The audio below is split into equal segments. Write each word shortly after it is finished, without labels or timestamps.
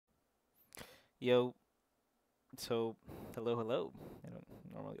Yo, so hello, hello. I don't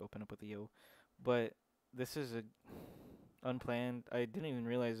normally open up with a yo, but this is a unplanned. I didn't even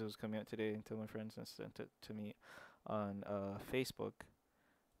realize it was coming out today until my friends sent it to me on Facebook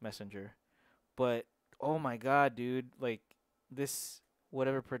Messenger. But oh my god, dude! Like this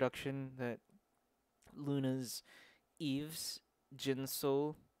whatever production that Luna's Yves,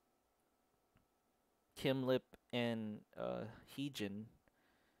 JinSoul, Kim Lip, and HeeJin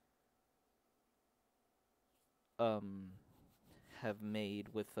have made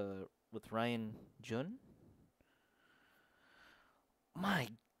with Ryan Jhun. My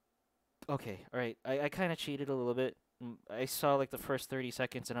okay, all right. I kind of cheated a little bit. I saw like the first 30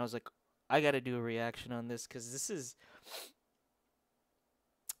 seconds and I was like, I got to do a reaction on this cuz this is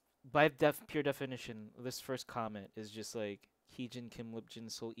by pure definition, this first comment is just like HeeJin, Kim Lip,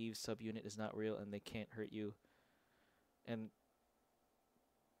 JinSoul, Eve subunit is not real and they can't hurt you. And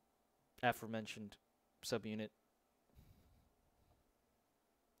aforementioned subunit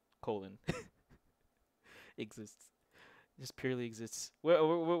colon exists, just purely exists.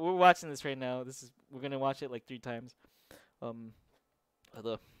 We're watching this right now. We're gonna watch it like 3 times.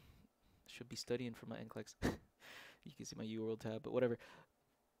 Although should be studying for my NCLEX. You can see my UWorld tab, but whatever.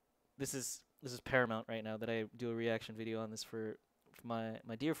 This is paramount right now that I do a reaction video on this for my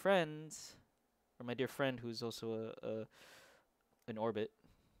dear friends, or my dear friend who's also an orbit.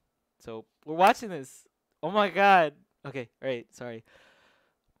 So we're watching this. Oh my god. Okay, all right, sorry.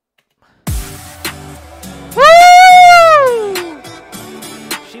 Woo!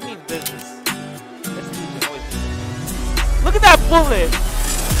 She means business. That's HeeJin always business. Look at that bullet!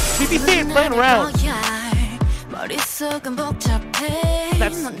 BBC is playing around.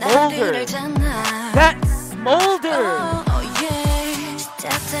 That's Smolder. That's Smolder.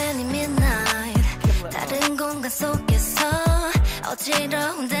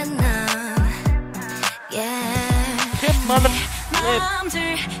 Kim mother flip.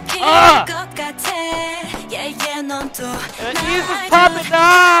 Ah! Yves is popping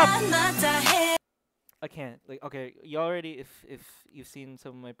up. I can't. Like, okay, you already, if you've seen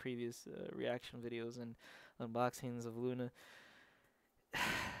some of my previous reaction videos and unboxings of LOONA,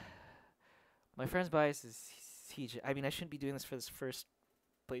 my friend's bias is HeeJin. I mean, I shouldn't be doing this for this first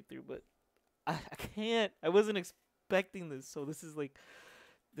playthrough, but I can't. I wasn't expecting this, so this is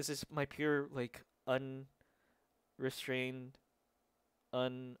my pure, like, unrestrained,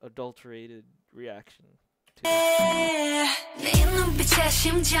 unadulterated reaction to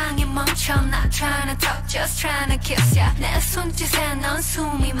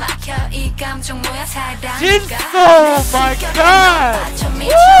JinSoul, my god!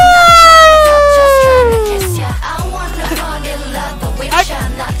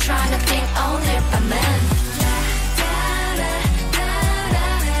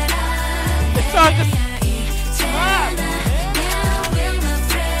 The song just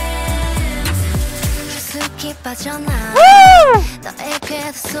Woo!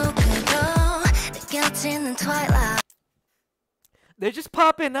 They're just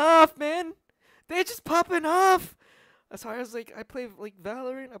popping off, man. They're just popping off. As far as like, I play like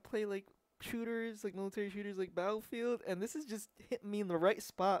Valorant, I play like shooters, like military shooters, like Battlefield, and this is just hitting me in the right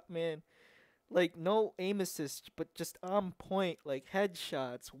spot, man. Like no aim assist, but just on point, like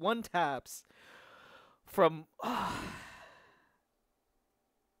headshots, one taps from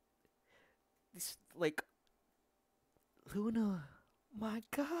this like. LOONA, my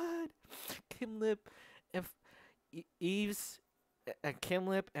god, Kim Lip, and Yves, and Kim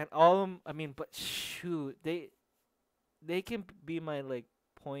Lip, and all of them. I mean, but shoot, they can be my like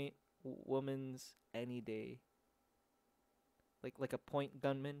point womans any day. Like a point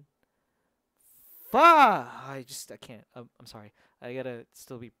gunman. Fuck! I can't. I'm sorry. I gotta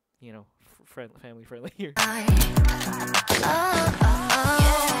still be, you know, family friendly here.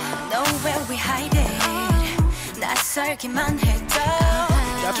 Know where we hide it. 낯설기만 해도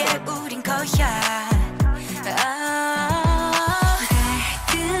이게 우린 거야.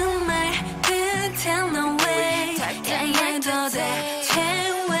 그 말끝에 너 왜 당해도 대체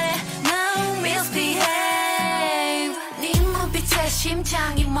왜 no misbehave. 네 눈빛에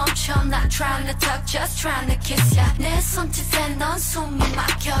심장이 멈춰. Not trying to talk, just trying to kiss ya. 내 손짓에 넌 숨이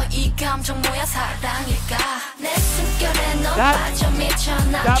막혀. 이 감정 뭐야 사랑일까. 내 숨결에 너 빠져 미쳐.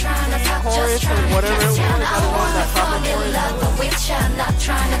 Not trying to talk, just trying to kiss ya. I wanna fall in love with ya. Not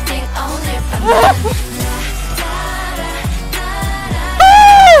trying to think only for me.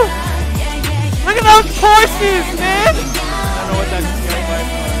 Look at those horses, man! I don't know what that's going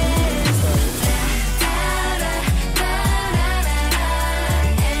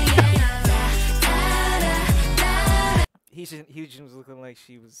HeeJin was looking like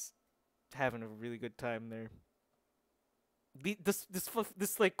she was having a really good time there. This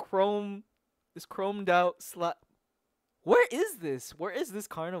like chromed out slot. Where is this? Where is this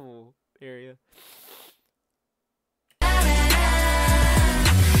carnival area?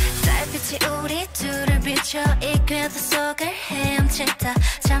 달빛이 우리 둘을 비춰 이 궤도 속을 헤엄칠다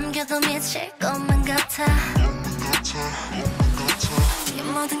잠겨도 미칠 것만 같아 이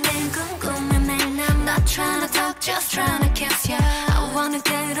모든 게 궁금해 매일 난 not trying to talk just trying to kiss ya I wanna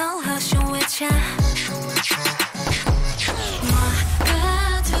get all hush and with ya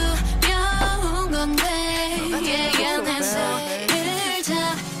뭐가 두려운 건데 yeah yeah 내 손을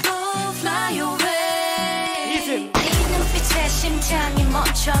잡고 fly away HeeJin. 내 심장이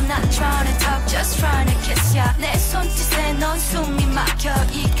멈춰 난 trying to talk just trying to kiss ya 내 손짓에 넌 숨이 막혀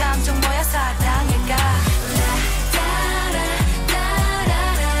이 감정 뭐야 사랑일까 라라라라라라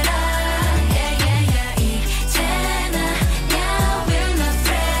yeah yeah yeah 이제는 yeah we're not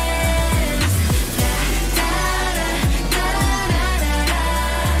friends 라라라라라라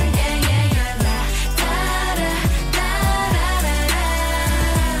yeah yeah yeah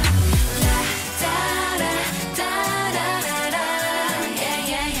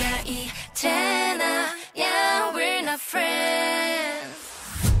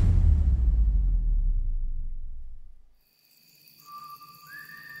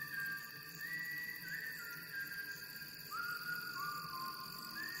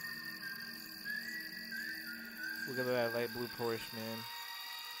Look at that light blue Porsche, man.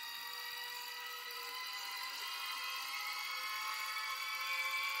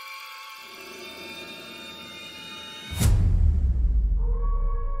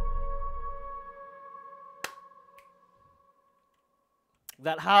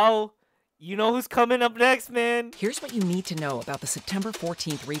 That how? You know who's coming up next, man. Here's what you need to know about the September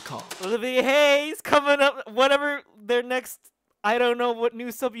 14th recall. Olivia Hayes coming up. Whatever their next, I don't know what new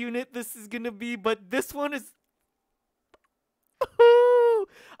subunit this is gonna be, but this one is.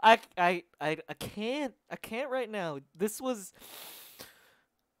 I can't right now. This was.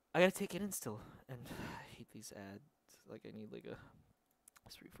 I gotta take it in still, and I hate these ads. Like I need like a.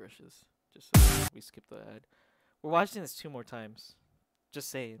 Let's refresh this just so we skip the ad. We're watching this 2 more times. Just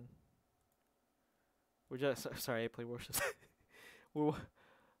saying. We're just sorry. I play Warships.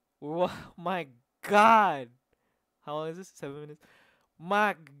 My God. How long is this? 7 minutes.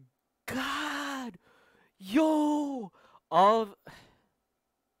 My God. Yo. All of.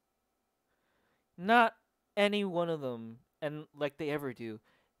 Not any one of them, and like they ever do,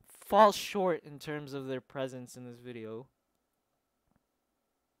 falls short in terms of their presence in this video.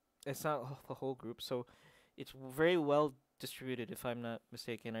 It's not the whole group, so it's very well distributed, if I'm not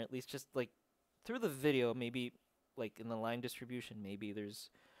mistaken, or at least just like through the video, maybe like in the line distribution, maybe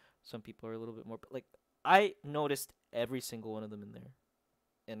there's some people are a little bit more, but like I noticed every single one of them in there,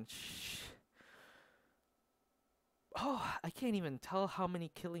 and oh, I can't even tell how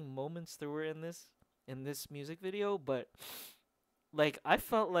many killing moments there were in this music video, but like I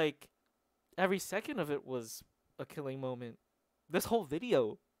felt like every second of it was a killing moment. This whole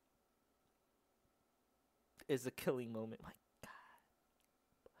video is a killing moment. My God.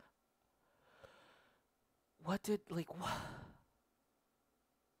 What did what?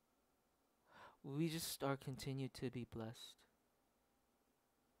 We just are continued to be blessed.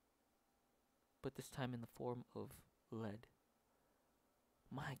 But this time in the form of lead.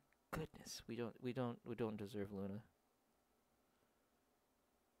 My goodness, we don't deserve LOONA.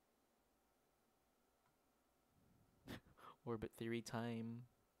 Orbit theory time.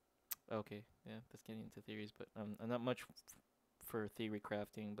 Okay, yeah, that's getting into theories, but I'm not much for theory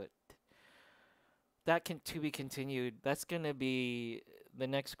crafting, but that can to be continued. That's gonna be the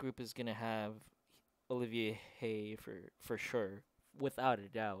next group is gonna have Olivia Hay for sure, without a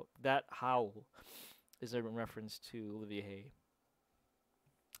doubt. That howl is a reference to Olivia Hay.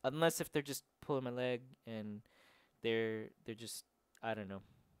 Unless if they're just pulling my leg and they're just, I don't know.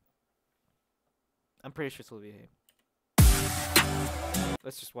 I'm pretty sure it's Olivia Hay.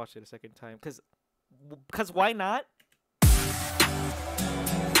 Let's just watch it a second time, cause why not?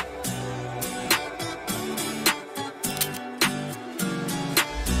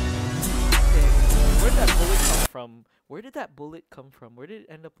 Where did that bullet come from? Where did that bullet come from? Where did it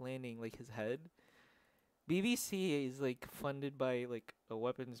end up landing? Like his head? BBC is like funded by like a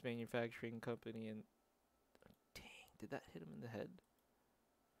weapons manufacturing company, and dang, did that hit him in the head?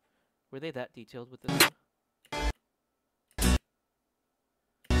 Were they that detailed with this one?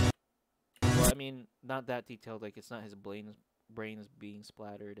 Well, I mean, not that detailed. Like it's not his brains being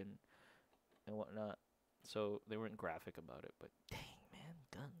splattered and whatnot. So they weren't graphic about it. But dang, man,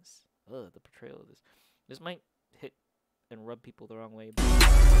 guns. Ugh, the portrayal of this. This might hit and rub people the wrong way. But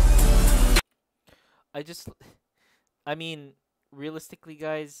I just, I mean, realistically,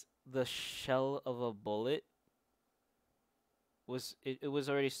 guys, the shell of a bullet it was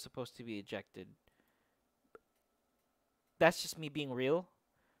already supposed to be ejected. That's just me being real,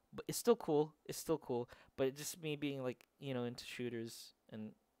 but it's still cool. It's still cool, but it's just me being like, you know, into shooters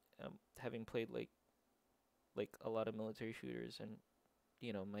and having played like a lot of military shooters, and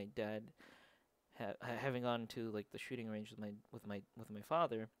you know, my dad having gone to like the shooting range with my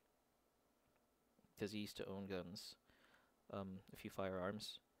father, because he used to own guns, a few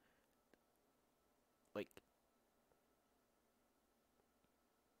firearms. Like,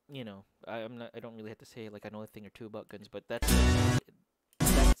 you know, I don't really have to say like I know a thing or two about guns, but that's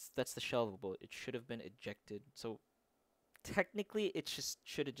the shell of a bullet. It should have been ejected. So technically, it just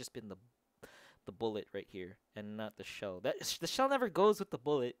should have just been the bullet right here and not the shell. The shell never goes with the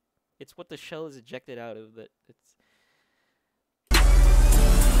bullet. It's what the shell is ejected out of that it's.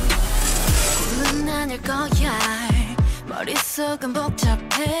 머릿속은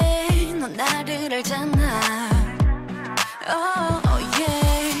복잡해 넌 나를 알잖아 oh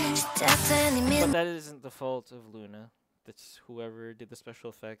yeah But that isn't the fault of LOONA. That's whoever did the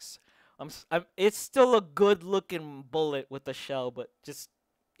special effects. It's still a good looking bullet with the shell, but just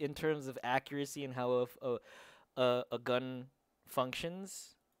in terms of accuracy and how a gun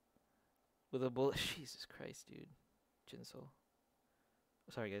functions with a bullet. Jesus Christ, dude. JinSoul.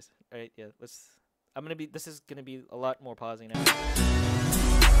 Sorry guys. Alright, yeah, this is gonna be a lot more pausing now.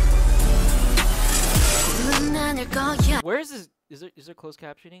 Where is this? Is there closed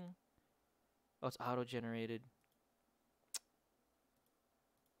captioning? Oh, it's auto generated.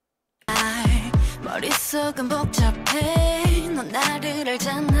 머릿속은 복잡해 넌 나를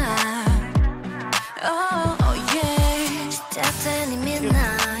알잖아 oh yeah 시작된 이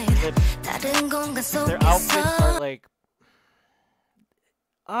midnight 다른 공간 Their outfits are 속에서 like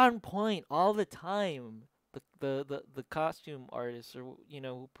on point all the time. The costume artists, or you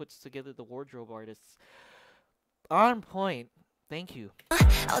know, who puts together the wardrobe artists, on point. Thank you.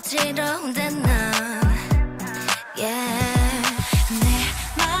 어지러운데 난 yeah 내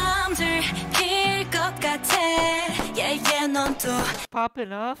맘 들킬 것 같아 yeah yeah 넌 또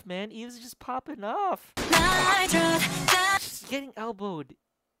Popping off, man. Yves is just popping off. 날 줬다 Just getting elbowed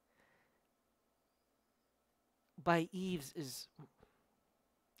by Yves is.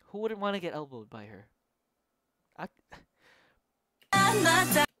 Who wouldn't want to get elbowed by her?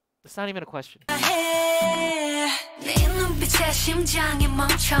 It's not even a question. 네 눈빛에 심장이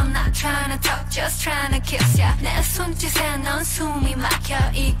멈춰 Not trying to talk, just trying to kiss ya 내 손짓에 넌 숨이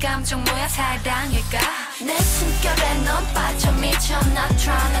막혀 이 감정 뭐야 사랑일까 내 숨결에 넌 빠져 미쳐 Not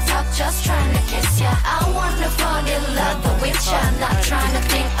trying to talk, just trying to kiss ya I wanna fall in love with ya Not trying to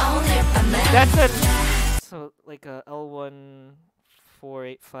think only 밤에 That's it. So like a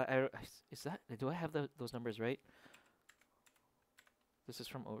L1485. Is that? Do I have those numbers right? This is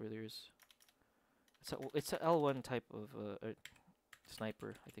from over there's. It's a L1 type of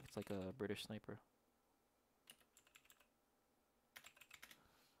sniper. I think it's like a British sniper.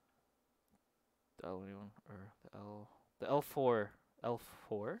 The L1 or the L4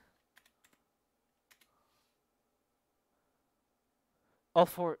 L4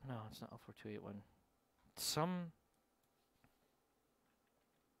 L4. No, it's not L4281. Some.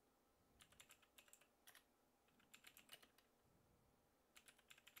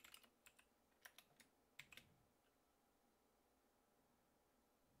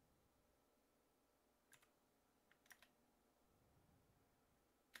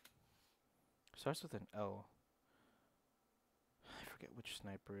 Starts with an L. I forget which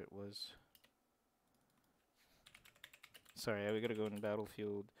sniper it was. Sorry, we gotta go in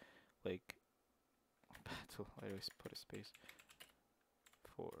Battlefield, like, battle. I always put a space.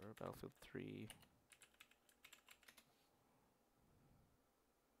 4, Battlefield 3.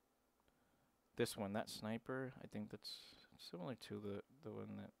 This one, that sniper, I think that's similar to the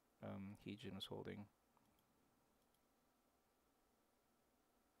one that HeeJin was holding.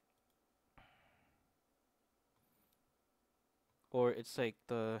 Or it's like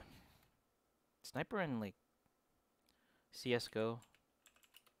the sniper in like CS:GO.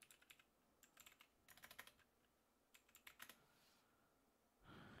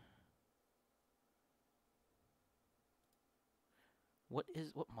 What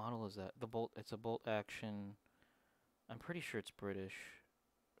model is that? The bolt. It's a bolt action. I'm pretty sure it's British.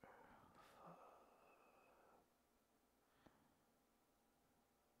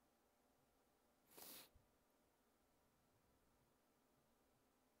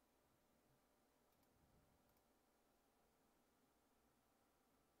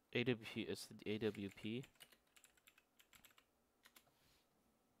 AWP, it's the AWP.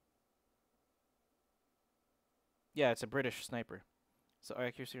 Yeah, it's a British sniper. So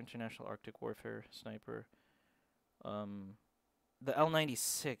accuracy international Arctic warfare sniper. The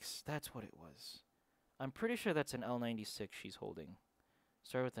L96. That's what it was. I'm pretty sure that's an L96 she's holding.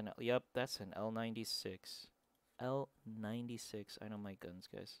 Start with an L. Yep, that's an L96. L96. I know my guns,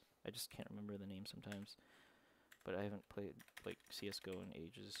 guys. I just can't remember the name sometimes. But I haven't played like CS:GO in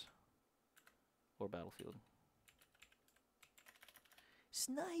ages. Or Battlefield.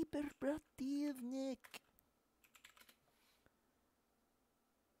 Sniper противник.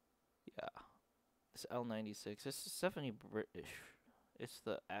 Yeah. This L96. This is definitely British. It's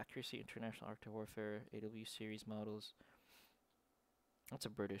the Accuracy International Arctic Warfare AW series models. That's a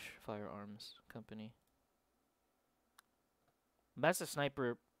British firearms company. That's the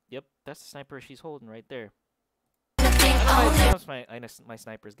sniper. Yep, that's the sniper she's holding right there. I know my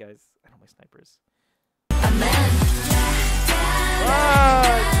snipers, guys. I know my snipers.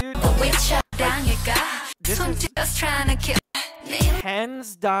 Wow, dude. This is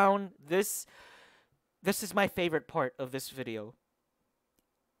hands down. This is my favorite part of this video.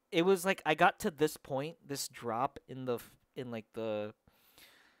 It was like I got to this point, this drop in the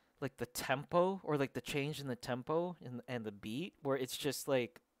tempo, or like the change in the tempo and the beat, where it's just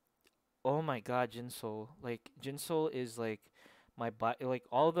like, oh my god, JinSoul. Like JinSoul is like my like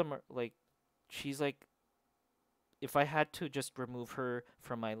all of them are like, she's like, if I had to just remove her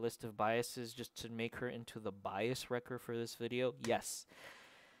from my list of biases just to make her into the bias wrecker for this video, yes.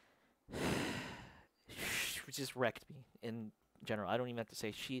 She just wrecked me in general. I don't even have to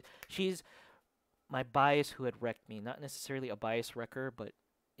say she's my bias who had wrecked me. Not necessarily a bias wrecker, but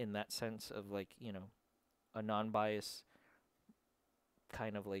in that sense of like, you know, a non-bias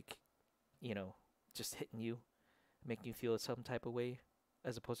kind of like, you know, just hitting you, making you feel some type of way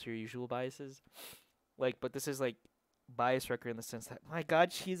as opposed to your usual biases. Like, but this is like bias wrecker in the sense that, my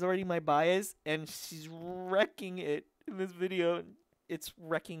god, she's already my bias and she's wrecking it in this video. It's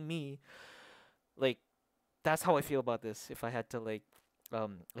wrecking me. Like, that's how I feel about this if I had to like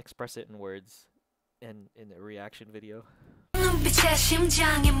express it in words and in a reaction video.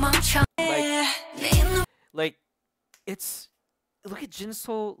 Like it's, look at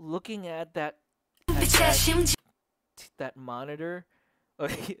JinSoul looking at that monitor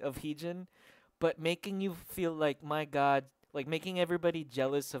of HeeJin, but making you feel like, my god, like making everybody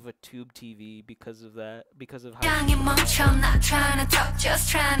jealous of a tube TV because of that, because of how not trying to talk, just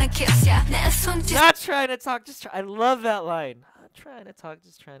trying to kiss ya. I love that line. Not trying to talk,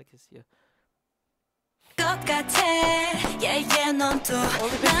 just trying to kiss you.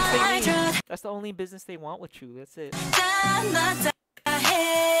 That's the only business they want with you. That's it.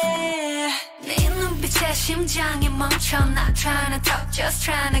 심장이 멈춰 not trying to talk just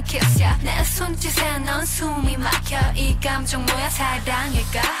trying to kiss ya 내 손짓에 넌 숨이 막혀 이 감정 뭐야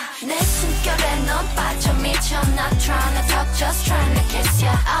사랑일까 내 숨결에 넌 빠져 미쳐 not trying to talk just trying to kiss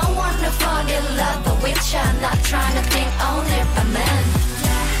ya I wanna fall in love with ya not trying to think only about men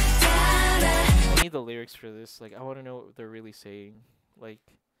I need the lyrics for this. Like, I want to know what they're really saying. Like,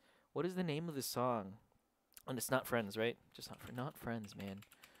 what is the name of the song? And it's not Friends, right? Just not Friends, man.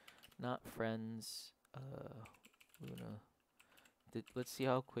 Not Friends. LOONA. Let's see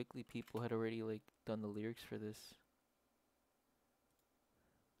how quickly people had already like done the lyrics for this.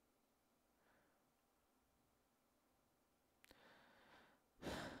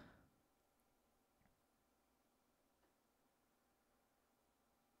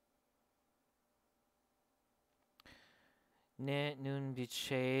 내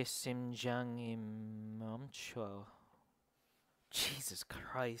눈빛에 심장이 멈춰. Jesus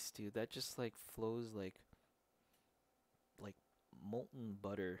Christ, dude, that just like flows like molten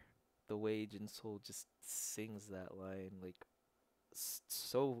butter. The way JinSoul just sings that line, like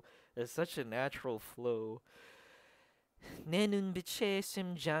so, it's such a natural flow. 내 눈빛에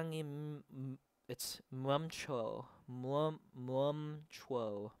심장이 it's 멈춰,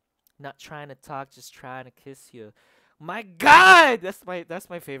 멈춰. Not trying to talk, just trying to kiss you. My God, that's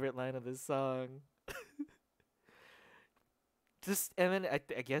my favorite line of this song. Just, and then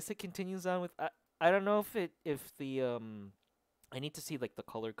I guess it continues on with I don't know if the I need to see like the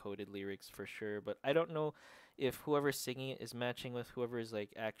color coded lyrics for sure, but I don't know if whoever's singing it is matching with whoever is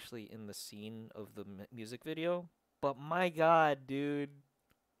like actually in the scene of the music video. But my God, dude,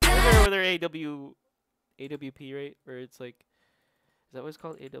 whether AWP, right? Or it's like, is that what it's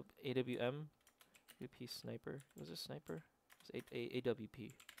called? AWM? AWP sniper? Was it sniper? It's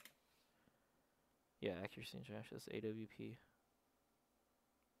AWP. Yeah, accuracy international. That's AWP.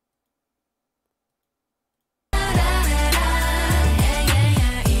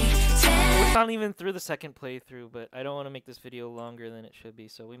 It's not even through the second playthrough, but I don't want to make this video longer than it should be,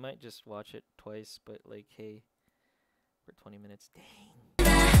 so we might just watch it twice. But like, hey, for 20 minutes. Dang.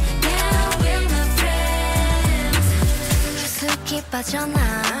 Now we're not friends. 깊숙이 빠져나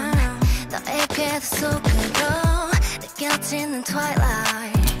너의 궤도 속으로 느껴지는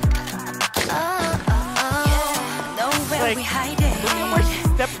twilight. Nowhere we hide it. Look at where she's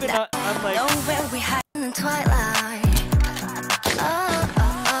stepping on like. Nowhere we hide in twilight.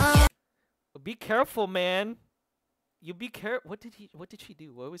 Be careful, man. You be careful. What did she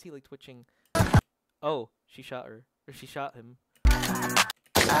do? Why was he like twitching? Oh, she shot her. Or she shot him. Oh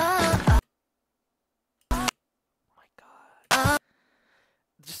my god.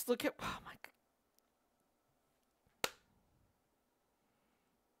 Just look at, oh my god.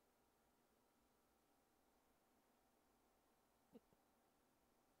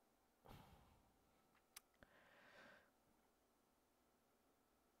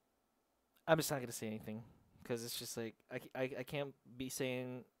 I'm just not gonna say anything because it's just like I can't be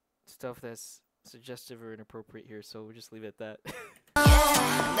saying stuff that's suggestive or inappropriate here, so we'll just leave it at that.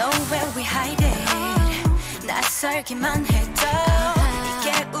 Nowhere we hide it. 낯설기만 해도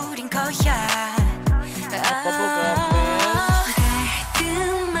이게 우린 거야. Bubblegum,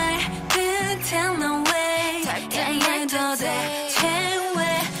 man. 그 말끝엔 no way. 당연도 대체 왜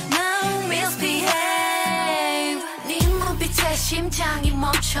넌 misbehave. 네 눈빛에 심장이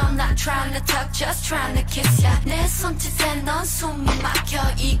멈춰. Not trying to talk, just trying to kiss ya. 내 손짓에 넌 숨이 막혀.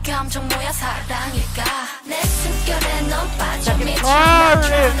 이 감정 뭐야 사랑일까? 내 숨결에 넌 빠져 미쳐. Not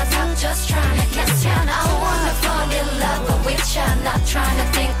trying to talk, just trying to kiss ya. I wanna fall in love with ya. Not trying to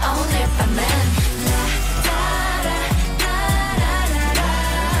think only for men.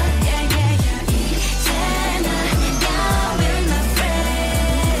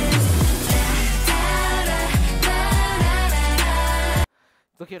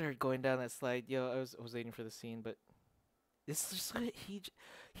 Look at her going down that slide. Yo, I was waiting for the scene, but it's just like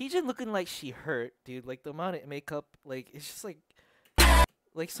HeeJin looking like she hurt, dude. Like the amount of makeup, like it's just like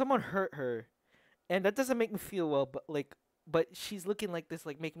someone hurt her, and that doesn't make me feel well. But she's looking like this,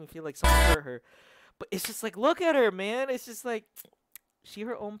 like making me feel like someone hurt her. But it's just like, look at her, man. It's just like she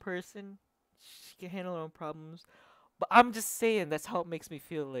her own person. She can handle her own problems. But I'm just saying that's how it makes me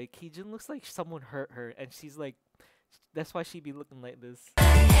feel. Like HeeJin looks like someone hurt her, and she's like. That's why she be looking like this.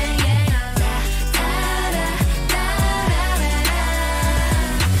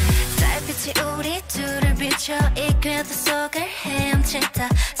 달빛이 우리 둘을 비춰 이 궤도 속을 헤엄칠다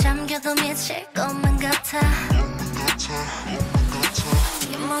잠겨도 미칠 것만 같아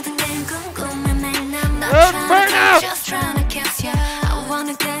이 모든 게 궁금해 매일 난 not trying to just trying to kiss ya I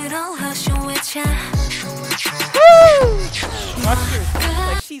wanna get all hush with ya Watch her.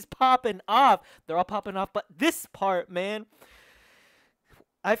 Like she's popping off. They're all popping off, but this part, man,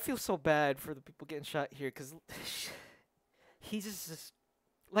 I feel so bad for the people getting shot here because he's just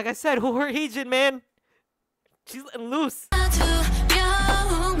like I said, who hurt HeeJin, man? She's letting loose.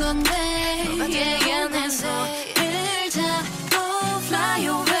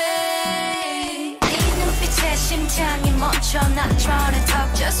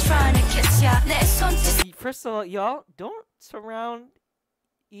 First of all, y'all don't surround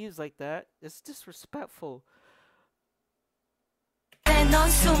Yves like that. It's disrespectful.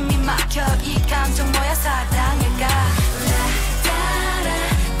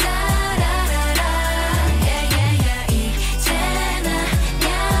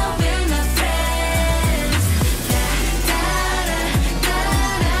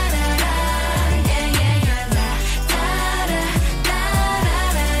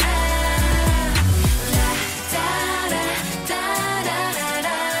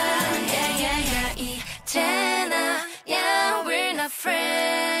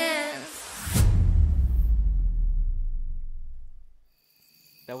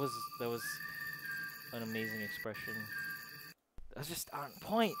 That was an amazing expression. That was just on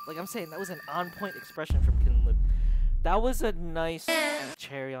point. Like I'm saying, that was an on point expression from Kinlip. That was a nice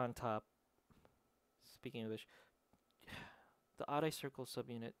cherry on top. Speaking of which, the odd eye circle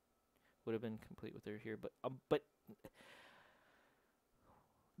subunit would have been complete with her here, but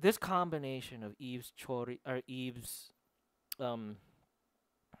this combination of Yves Chori or Yves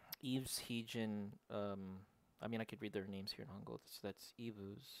HeeJin I mean I could read their names here in Hangul. That's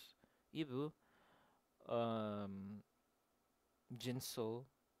Yves, JinSoul,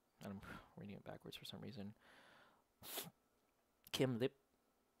 and I'm reading it backwards for some reason. Kim Lip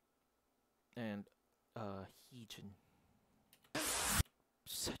and HeeJin.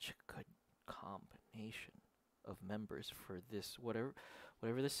 Such a good combination of members for this whatever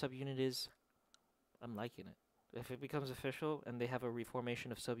this subunit is. I'm liking it. If it becomes official and they have a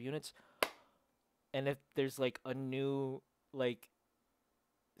reformation of subunits, and if there's like a new like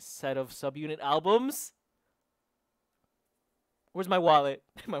set of subunit albums, Where's my wallet?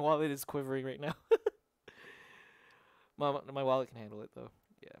 My wallet is quivering right now. My wallet can handle it though.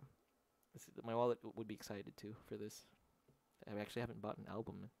 Yeah, my wallet would be excited too for this. I actually haven't bought an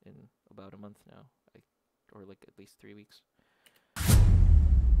album in about a month now, or like at least 3 weeks.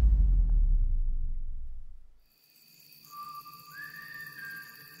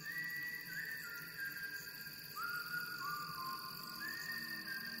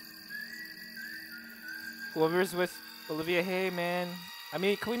 Whoever's with Olivia, hey man. I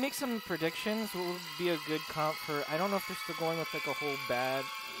mean, can we make some predictions? What would be a good comp for? I don't know if they're still going with like a whole bad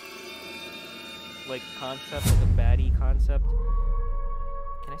like concept, like a baddie concept.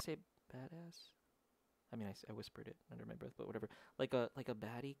 Can I say badass? I mean, I whispered it under my breath, but whatever. Like a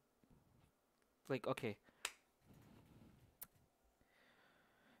baddie. Like, okay.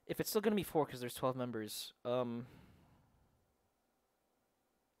 If it's still gonna be 4 because there's 12 members, dang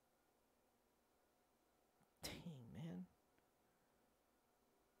man,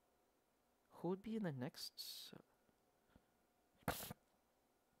 who would be in the next?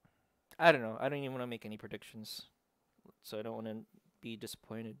 I don't know. I don't even want to make any predictions, so I don't want to be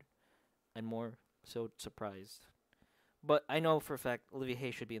disappointed and more so surprised. But I know for a fact Olivia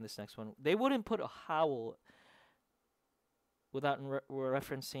Hay should be in this next one. They wouldn't put a howl without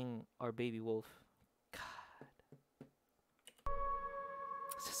referencing our baby wolf. God,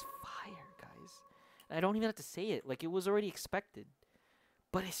 this is fire, guys. And I don't even have to say it. Like, it was already expected,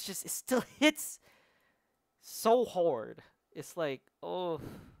 but it's just, it still hits so hard. It's like, oh,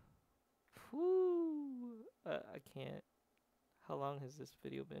 whoo, I can't. How long has this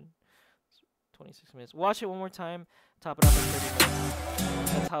video been? 26 minutes. Watch it one more time. Top it up at 30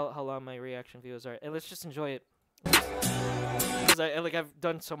 minutes. That's how long my reaction videos are. And let's just enjoy it. Because I've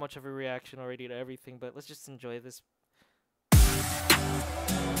done so much of a reaction already to everything, but let's just enjoy this.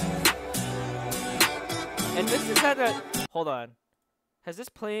 And this is at a, hold on. Has this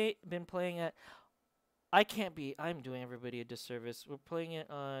been playing at, I'm doing everybody a disservice. We're playing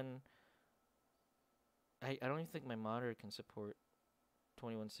it on, I don't even think my monitor can support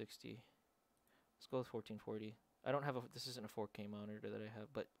 2160. Let's go with 1440. I don't have this isn't a 4K monitor that I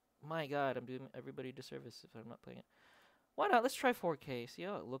have, but my God, I'm doing everybody a disservice if I'm not playing it. Why not? Let's try 4K. See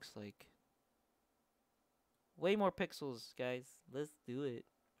how it looks like. Way more pixels, guys. Let's do it.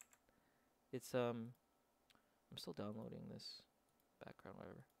 It's I'm still downloading this background,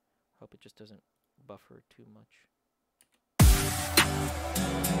 whatever. Hope it just doesn't buffer too much.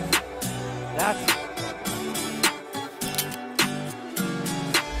 That's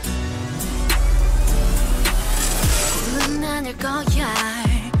아닐 거야.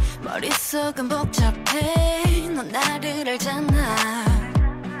 머릿속은 복잡해. 넌 나를 알잖아.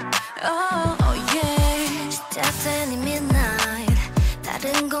 Oh, oh yeah. 시작된 이 midnight.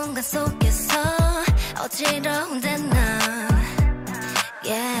 다른 공간 속에서 어지러운데 난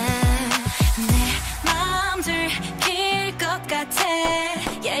yeah. 내 맘 들킬 것 같아.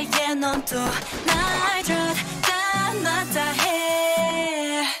 Yeah, yeah. 넌 또 날 줬다 놨다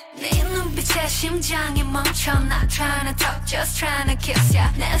해. 네 눈빛에 심장이 멈춰. Not trying to talk, just trying to kiss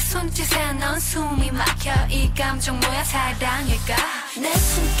ya. 내 손짓에 넌 숨이 막혀. 이 감정 뭐야 사랑일까? 내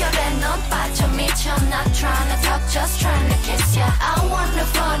숨결에 넌 빠져 미쳐. Not trying to talk, just trying to kiss ya. I wanna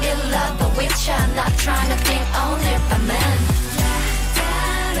fall in love with ya. Not trying to think 오늘 밤은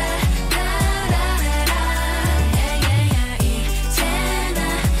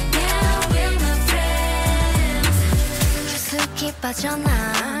빠져나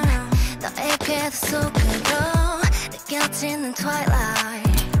너의 궤도 속으로 느껴지는 twilight.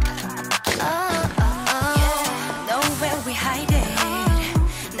 Oh, oh, oh. Nowhere we hide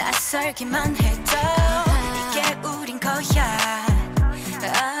it. 낯설기만 해도 이게 우린 거야.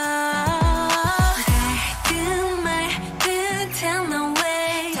 그 말끝에 no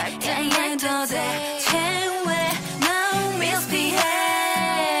way. yeah, 도대체 왜 넌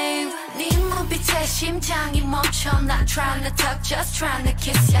misbehave. 네 눈빛에 심장이 멈춰. Not trying to talk, just trying to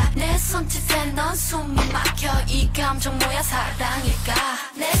kiss ya. 내 손짓에 넌 숨이 막혀. 이 감정 뭐야 사랑일까?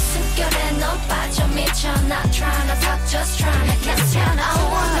 내 숨결에 넌 빠져 미쳐. Not trying to talk, just trying to kiss ya. I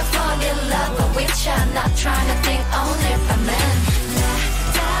wanna fall in love with ya. Not trying to think 오늘 밤은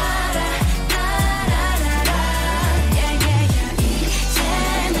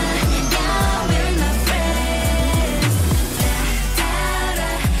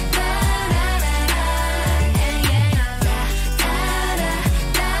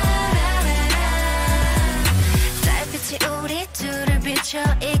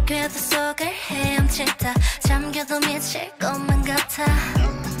이 궤도 속을 헤엄칠다. 잠겨도 미칠 것만 같아.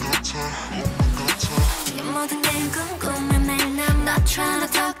 이 모든 게 궁금해 매일. I'm not trying to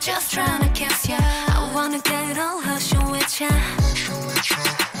talk, just trying to kiss ya. I wanna get all hush with ya.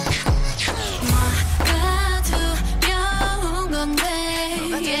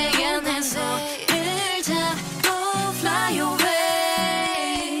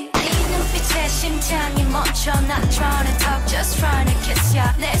 멈춰 not trying to talk just trying to kiss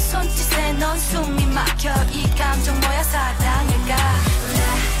ya 내 손짓에 넌 숨이 막혀 이 감정 뭐야 사랑일까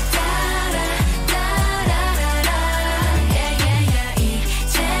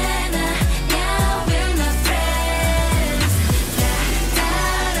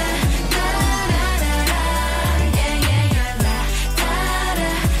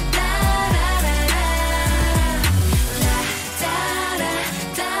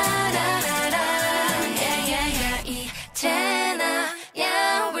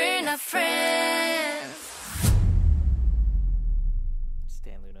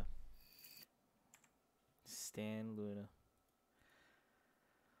Stan Luna.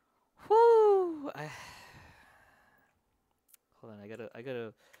 Whoo! Hold on, I got it. I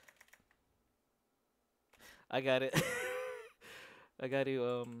got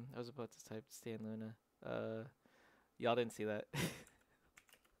to, I was about to type Stan Luna. Y'all didn't see that.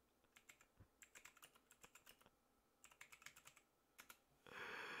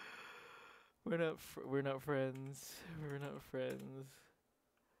 We're not friends. We're not friends.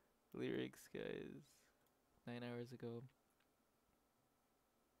 Lyrics, guys. 9 hours ago.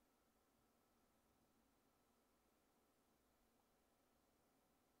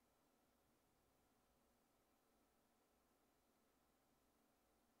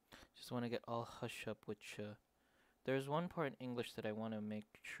 Just want to get all hush up, which there's one part in English that I want to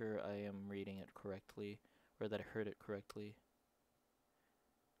make sure I am reading it correctly, or that I heard it correctly.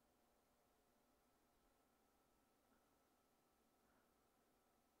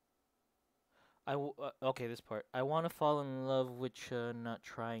 Okay, this part. I want to fall in love with not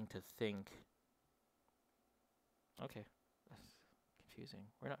trying to think. Okay, that's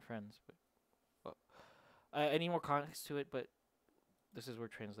confusing. We're not friends, but well, I need more context to it, but this is where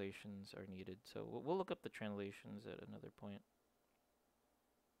translations are needed. So we'll look up the translations at another point.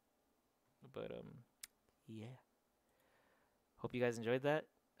 But yeah. Hope you guys enjoyed that.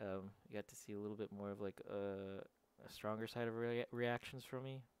 You got to see a little bit more of like a stronger side of reactions from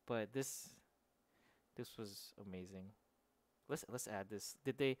me, but this was amazing. Let's add this.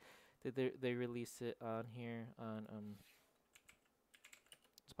 Did they release it on here on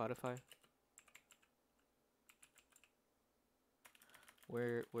Spotify?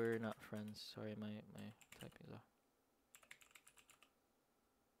 We're not friends. Sorry, my typing's off.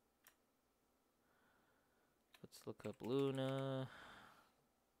 Let's look up LOONA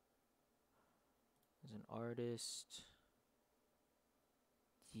as an artist.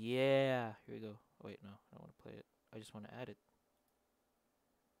 Yeah, here we go. Oh, wait, no, I don't want to play it. I just want to add it.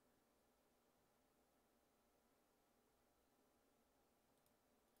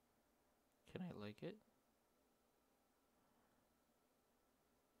 Can I like it?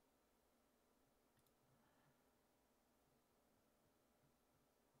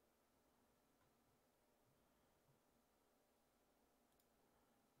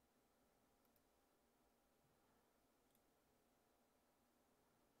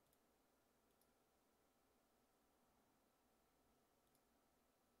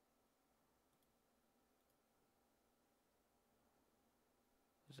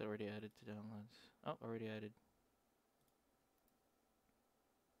 Is it already added to downloads? Oh, already added.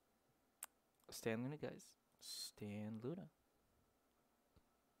 Stan Luna, guys. Stan Luna.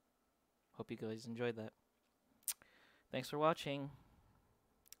 Hope you guys enjoyed that. Thanks for watching.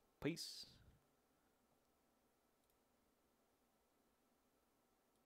 Peace.